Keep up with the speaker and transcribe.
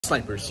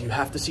Snipers, you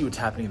have to see what's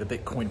happening to the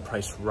Bitcoin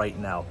price right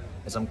now.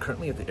 As I'm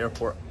currently at the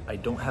airport, I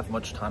don't have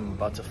much time. I'm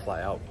about to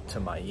fly out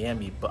to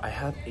Miami, but I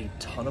have a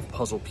ton of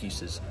puzzle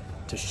pieces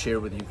to share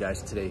with you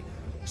guys today.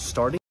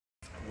 Starting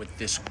with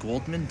this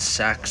Goldman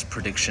Sachs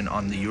prediction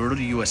on the Euro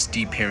to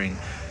USD pairing,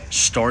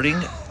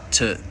 starting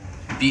to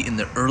be in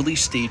the early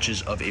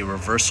stages of a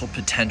reversal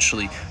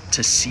potentially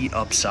to see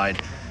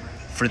upside.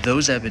 For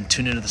those that have been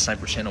tuned into the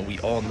Sniper channel, we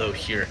all know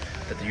here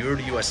that the Euro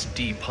to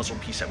USD puzzle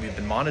piece that we've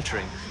been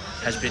monitoring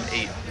has been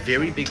a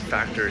very big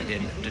factor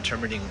in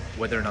determining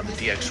whether or not the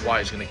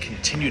DXY is going to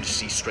continue to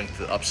see strength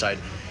to the upside.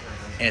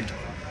 And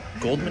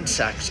Goldman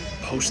Sachs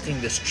posting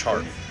this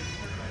chart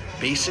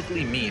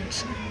basically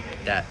means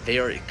that they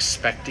are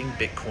expecting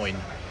Bitcoin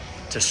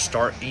to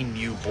start a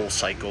new bull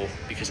cycle,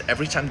 because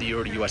every time the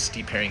Euro to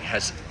USD pairing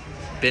has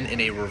been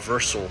in a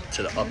reversal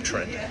to the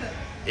uptrend,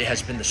 it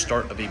has been the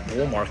start of a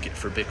bull market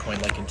for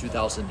Bitcoin, like in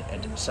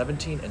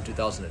 2017 and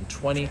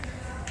 2020.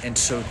 And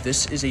so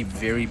this is a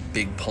very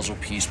big puzzle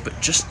piece, but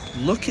just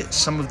look at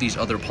some of these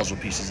other puzzle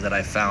pieces that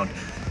I found.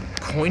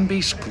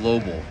 Coinbase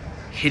Global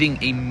hitting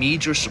a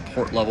major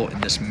support level in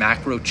this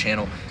macro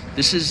channel.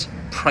 This is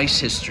price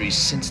history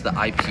since the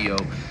IPO.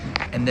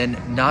 And then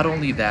not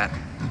only that,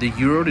 the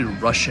Euro to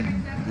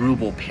Russian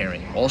ruble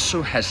pairing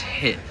also has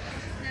hit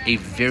a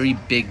very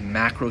big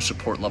macro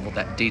support level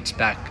that dates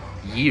back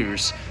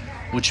years,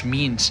 which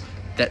means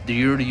that the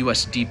Euro to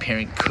USD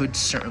pairing could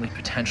certainly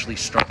potentially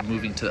start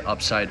moving to the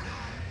upside.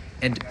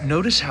 And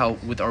notice how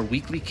with our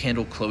weekly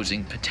candle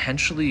closing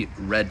potentially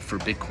red for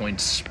Bitcoin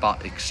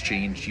spot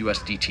exchange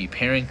USDT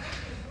pairing,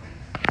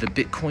 the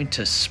Bitcoin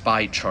to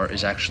SPY chart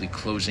is actually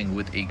closing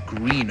with a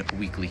green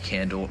weekly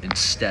candle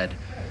instead.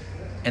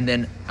 And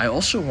then I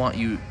also want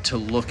you to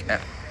look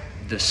at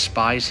the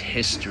SPY's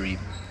history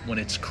when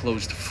it's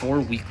closed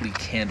 4 weekly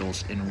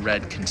candles in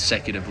red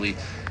consecutively.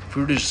 If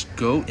we were to just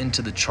go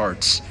into the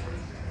charts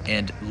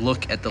and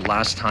look at the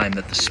last time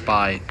that the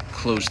SPY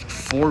closed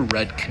 4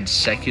 red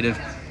consecutive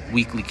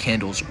weekly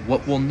candles,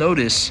 what we'll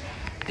notice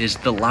is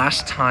the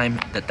last time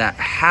that that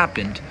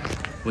happened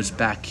was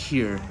back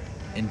here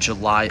in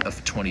July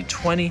of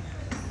 2020,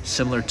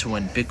 similar to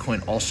when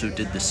Bitcoin also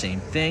did the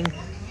same thing.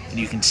 And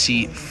you can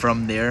see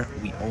from there,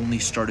 we only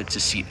started to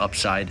see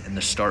upside in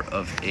the start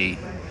of a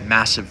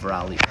massive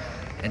rally.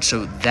 And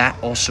so that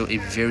also a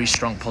very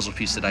strong puzzle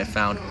piece that I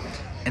found.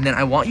 And then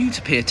I want you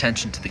to pay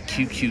attention to the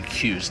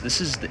QQQs.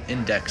 This is the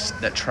index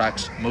that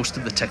tracks most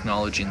of the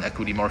technology and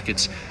equity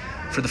markets.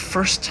 For the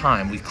first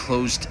time, we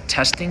closed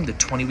testing the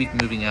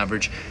 20-week moving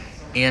average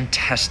and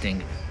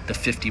testing the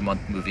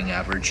 50-month moving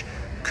average.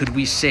 Could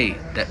we say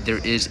that there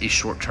is a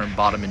short-term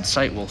bottom in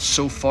sight? Well,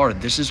 so far,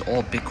 this is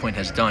all Bitcoin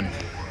has done,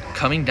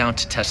 coming down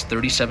to test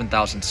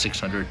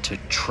 37,600 to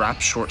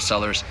trap short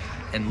sellers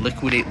and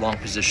liquidate long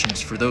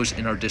positions. For those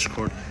in our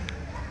Discord,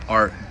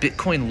 our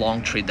Bitcoin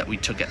long trade that we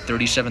took at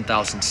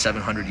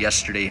 37,700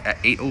 yesterday at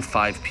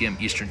 8:05 p.m.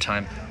 Eastern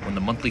time when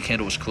the monthly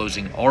candle was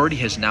closing already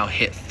has now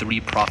hit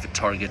 3 profit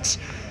targets.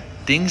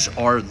 Things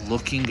are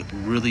looking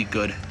really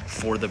good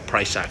for the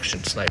price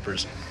action,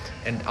 snipers.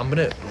 And I'm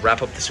gonna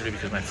wrap up this video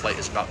because my flight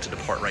is about to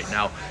depart right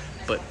now,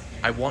 but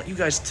I want you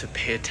guys to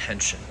pay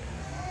attention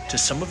to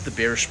some of the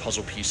bearish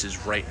puzzle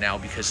pieces right now,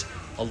 because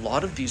a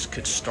lot of these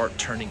could start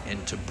turning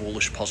into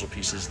bullish puzzle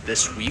pieces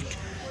this week.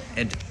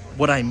 And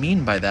what I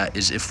mean by that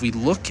is, if we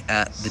look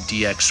at the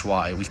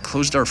DXY, we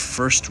closed our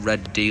first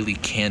red daily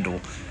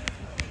candle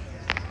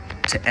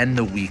to end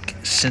the week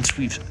since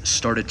we've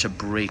started to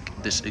break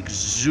this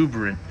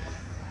exuberant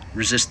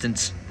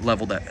resistance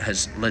level that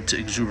has led to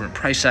exuberant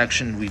price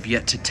action. We've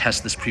yet to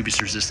test this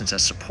previous resistance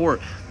as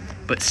support,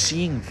 but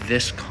seeing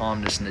this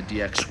calmness in the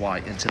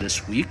DXY into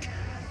this week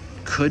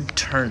could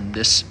turn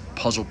this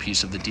puzzle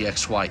piece of the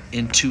DXY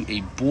into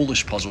a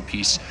bullish puzzle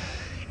piece.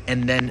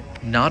 And then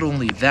not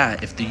only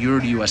that, if the Euro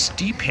to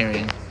USD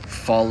pairing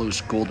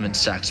follows Goldman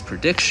Sachs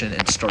prediction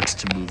and starts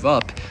to move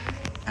up,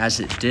 as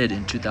it did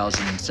in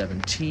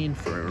 2017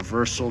 for a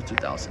reversal,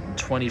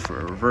 2020 for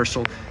a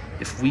reversal,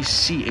 if we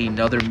see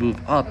another move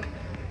up,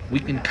 we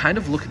can kind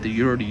of look at the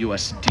Euro to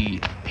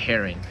USD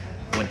pairing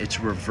when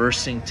it's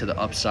reversing to the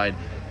upside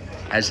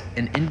as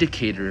an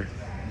indicator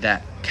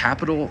that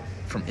capital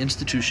from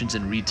institutions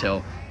and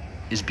retail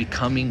is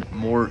becoming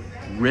more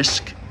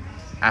risk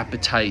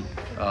appetite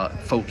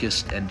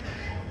focused, and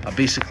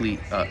basically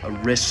a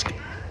risk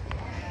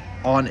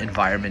on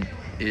environment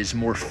is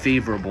more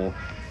favorable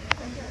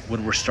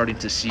when we're starting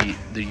to see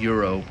the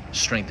euro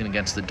strengthen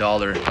against the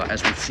dollar,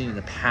 as we've seen in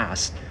the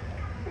past.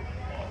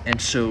 And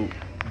so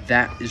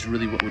that is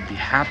really what would be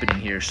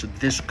happening here. So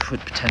this could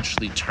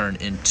potentially turn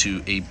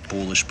into a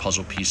bullish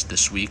puzzle piece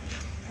this week.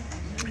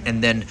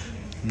 And then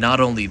not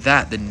only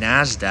that, the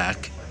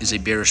NASDAQ is a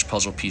bearish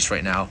puzzle piece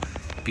right now,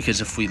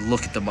 because if we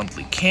look at the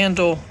monthly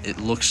candle, it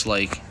looks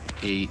like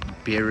a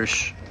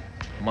bearish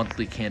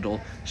monthly candle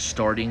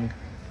starting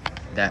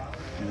that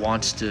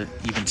wants to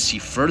even see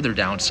further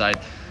downside.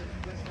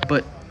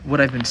 But what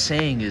I've been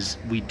saying is,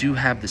 we do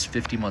have this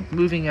 50-month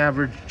moving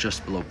average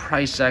just below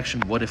price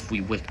action. What if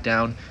we wick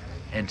down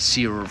and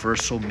see a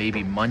reversal?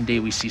 Maybe Monday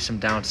we see some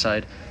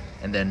downside,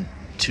 and then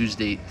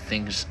Tuesday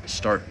things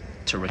start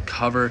to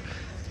recover.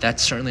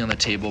 That's certainly on the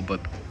table, but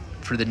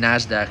for the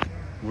NASDAQ,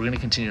 we're going to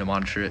continue to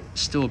monitor it.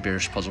 Still a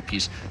bearish puzzle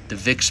piece. The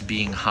VIX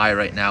being high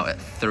right now at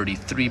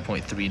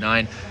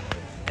 33.39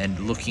 and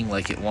looking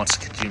like it wants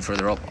to continue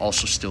further up.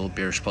 Also still a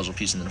bearish puzzle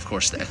piece. And then, of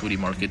course, the equity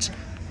markets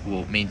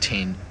will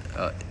maintain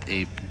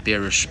a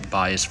bearish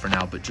bias for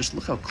now. But just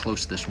look how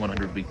close this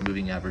 100-week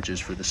moving average is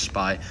for the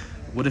SPY.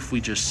 What if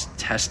we just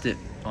test it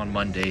on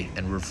Monday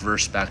and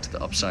reverse back to the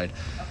upside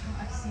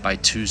by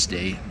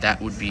Tuesday?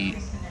 That would be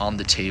on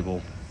the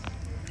table.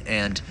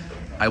 And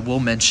I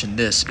will mention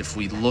this, if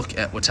we look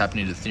at what's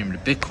happening to the Ethereum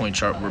to Bitcoin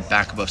chart, we're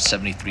back above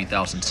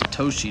 73,000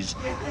 Satoshis.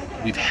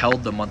 We've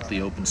held the monthly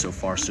open so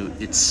far, so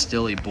it's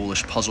still a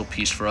bullish puzzle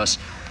piece for us.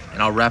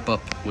 And I'll wrap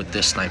up with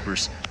this,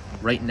 snipers.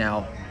 Right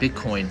now,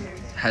 Bitcoin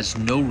has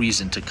no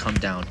reason to come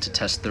down to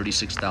test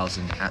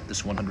 36,000 at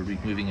this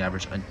 100-week moving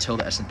average until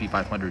the S&P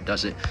 500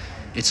 does it.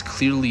 It's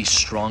clearly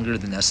stronger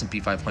than the S&P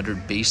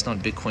 500 based on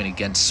Bitcoin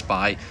against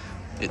SPY.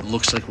 It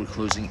looks like we're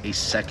closing a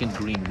second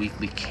green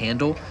weekly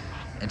candle.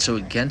 And so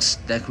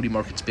against the equity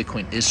markets,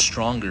 Bitcoin is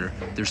stronger.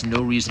 There's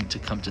no reason to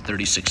come to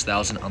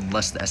 36,000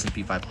 unless the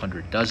S&P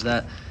 500 does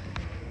that.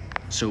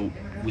 So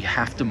we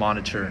have to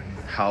monitor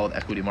how the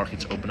equity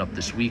markets open up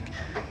this week.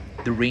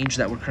 The range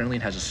that we're currently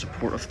in has a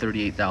support of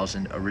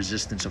 38,000, a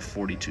resistance of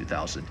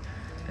 42,000.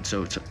 And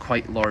so it's a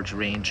quite large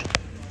range,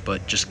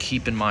 but just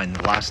keep in mind,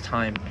 the last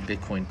time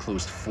Bitcoin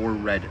closed 4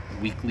 red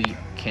weekly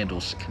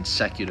candles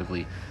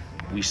consecutively,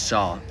 we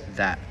saw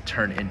that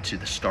turn into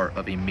the start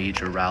of a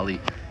major rally,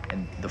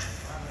 and the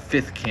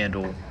 5th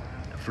candle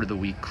for the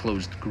week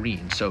closed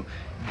green. So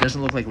it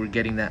doesn't look like we're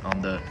getting that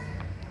on the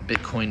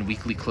Bitcoin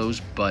weekly close,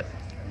 but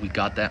we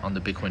got that on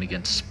the Bitcoin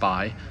against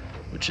SPY,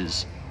 which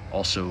is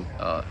also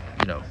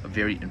you know, a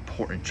very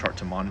important chart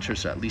to monitor.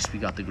 So at least we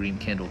got the green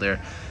candle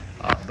there.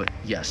 But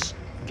yes,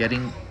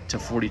 getting to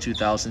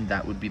 42,000,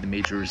 that would be the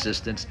major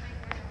resistance.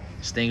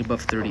 Staying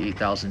above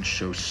 38,000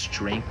 shows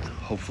strength.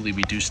 Hopefully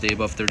we do stay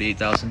above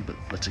 38,000, but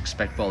let's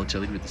expect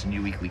volatility with this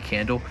new weekly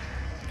candle.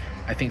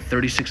 I think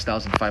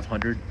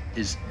 36,500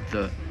 is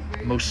the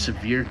most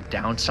severe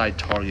downside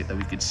target that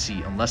we could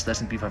see. Unless the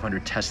S&P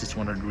 500 tests its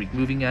 100-week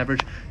moving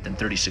average, then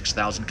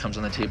 36,000 comes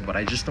on the table. But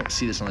I just don't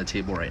see this on the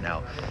table right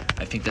now.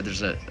 I think that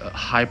there's a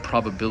high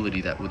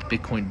probability that with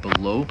Bitcoin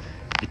below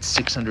its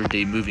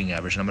 600-day moving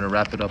average, and I'm going to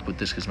wrap it up with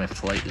this because my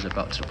flight is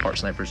about to depart,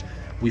 snipers.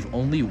 We've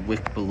only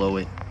wicked below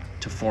it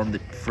to form the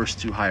first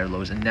 2 higher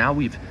lows, and now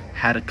we've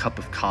had a cup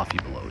of coffee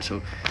below.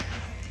 So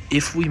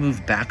if we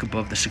move back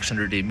above the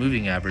 600-day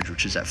moving average,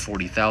 which is at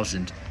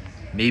 40,000,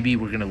 maybe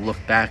we're going to look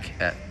back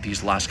at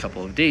these last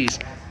couple of days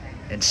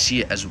and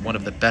see it as one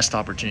of the best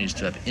opportunities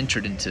to have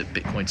entered into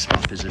Bitcoin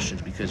spot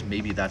positions, because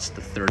maybe that's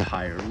the 3rd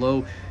higher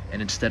low,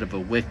 and instead of a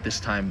wick this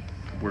time,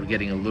 we're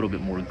getting a little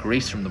bit more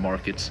grace from the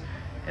markets,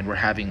 and we're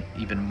having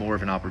even more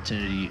of an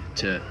opportunity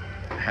to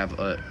have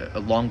a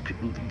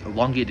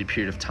elongated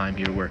period of time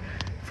here where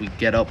if we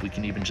get up, we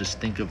can even just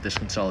think of this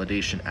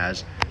consolidation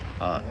as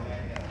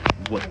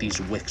what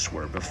these wicks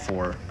were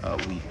before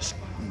we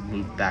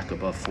moved back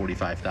above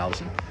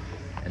 45,000.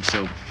 And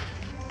so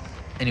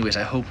anyways,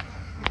 I hope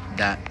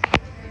that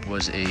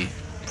was a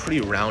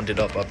pretty rounded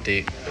up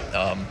update.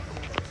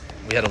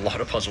 We had a lot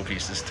of puzzle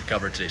pieces to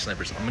cover today,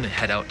 snipers. I'm going to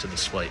head out to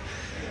this flight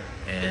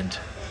and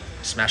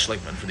smash the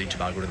like button for the YouTube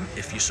algorithm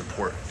if you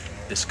support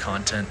this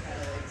content.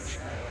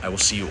 I will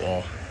see you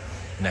all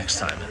next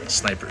time,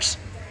 snipers.